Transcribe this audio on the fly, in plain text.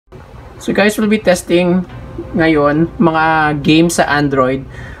So guys, we'll be testing ngayon mga games sa Android.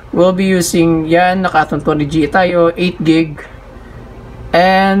 We'll be using yan, naka-athlon 20G tayo, 8GB.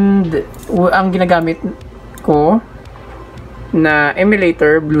 And ang ginagamit ko na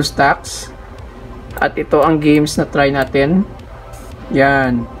emulator, BlueStacks. At ito ang games na try natin.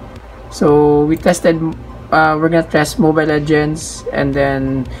 Yan. So we tested, we're gonna test Mobile Legends and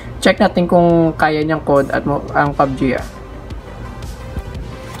then check natin kung kaya niyang code at ang PUBG.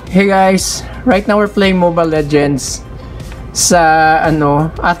 Hey guys, right now we're playing Mobile Legends sa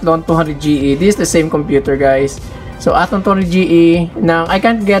Athlon 200GE. This is the same computer guys. So Athlon 200GE ng I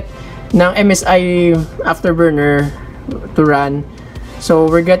can't get ng MSI Afterburner to run. So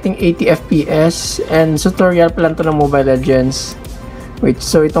we're getting 80 FPS and tutorial pa lang to ng Mobile Legends. Wait,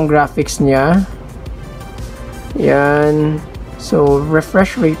 so itong graphics niya. Yan. So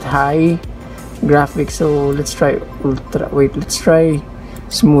refresh rate high graphics. So let's try ultra. Wait, let's try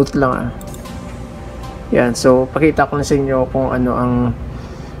smooth lang Yan, so pakita ko na sa inyo kung ano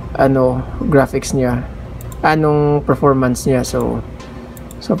ang graphics niya, anong performance niya. So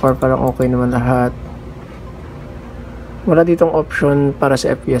far parang okay naman lahat. Wala ditong option para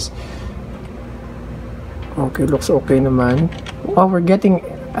sa FPS. Okay, looks okay naman. Oh, we're getting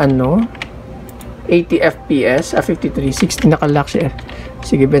 80 FPS, 53, 60 naka-lock siya.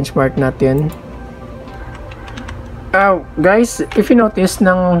 Sige, benchmark natin. Guys, if you notice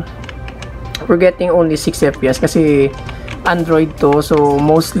we're getting only 6 FPS kasi Android to, so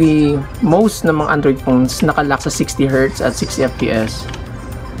most ng mga Android phones naka-lock sa 60Hz at 60 FPS.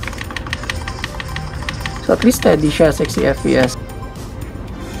 So at least steady siya, 60 FPS.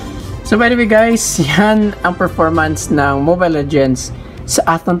 So by the way guys, yan ang performance ng Mobile Legends sa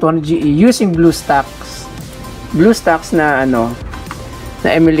Athlon 200GE using BlueStacks. BlueStacks na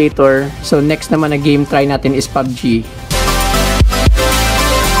na emulator. So next naman na game try natin is PUBG.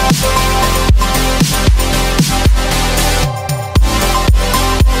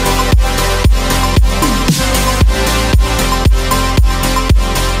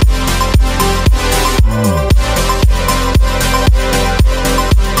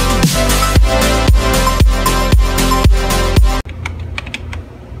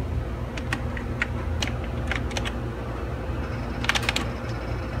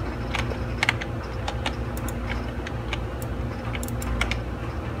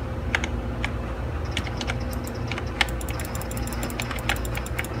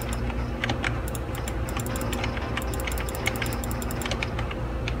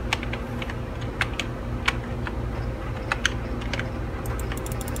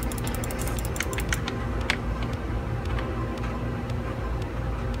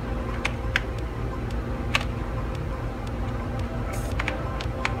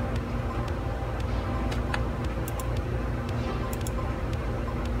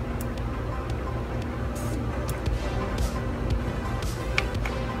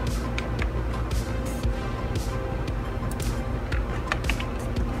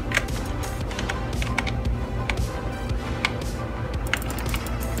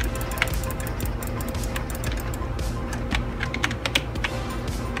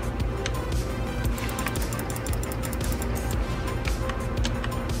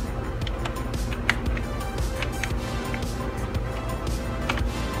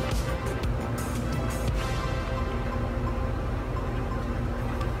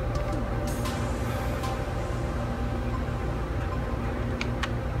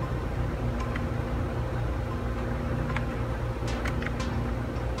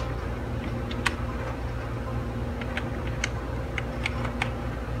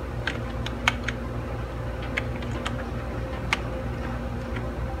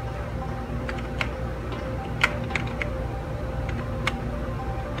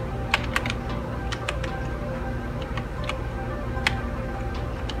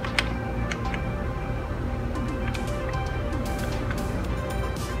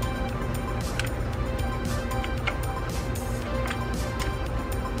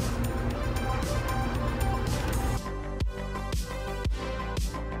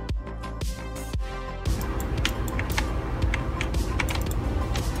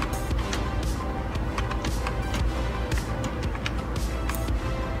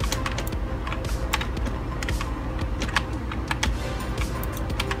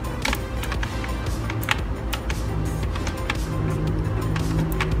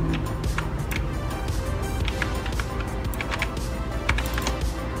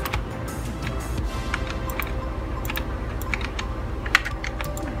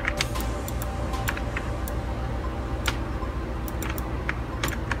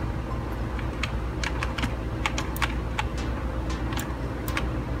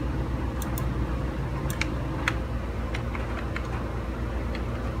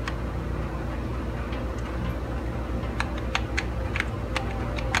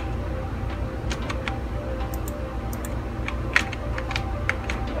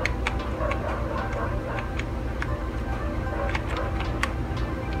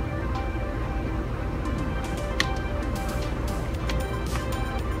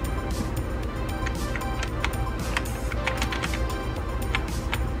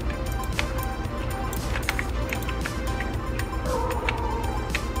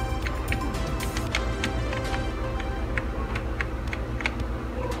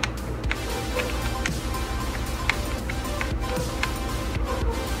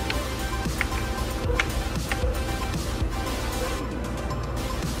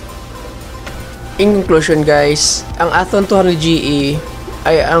 In conclusion guys, ang Athlon 200 GE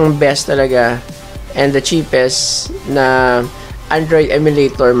ay ang best talaga and the cheapest na Android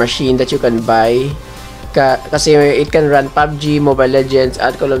emulator machine that you can buy. Kasi it can run PUBG, Mobile Legends,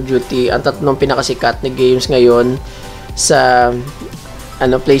 at Call of Duty, ang tatlong pinakasikat na games ngayon sa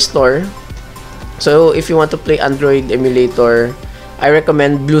Play Store. So if you want to play Android emulator, I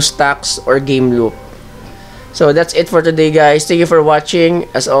recommend BlueStacks or gameloop. So that's it for today guys. Thank you for watching.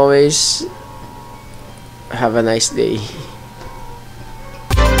 As always, have a nice day.